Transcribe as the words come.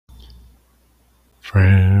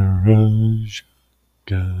Frère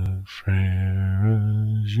Jacques,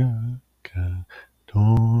 frère Jacques,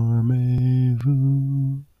 dormez-vous,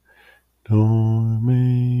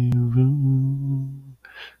 dormez-vous,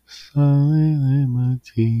 salez les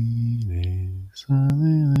matinées,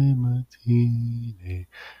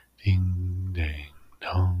 ding dang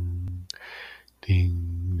dong,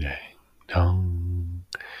 ding dang dong.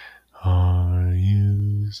 Are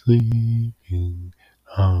you sleeping?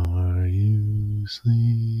 Are you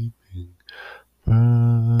sleeping?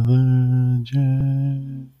 Brother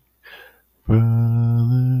Jack,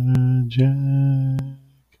 Brother Jack,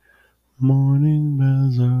 morning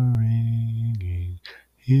bells are ringing,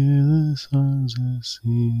 hear the songs are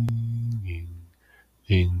singing,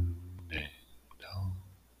 ding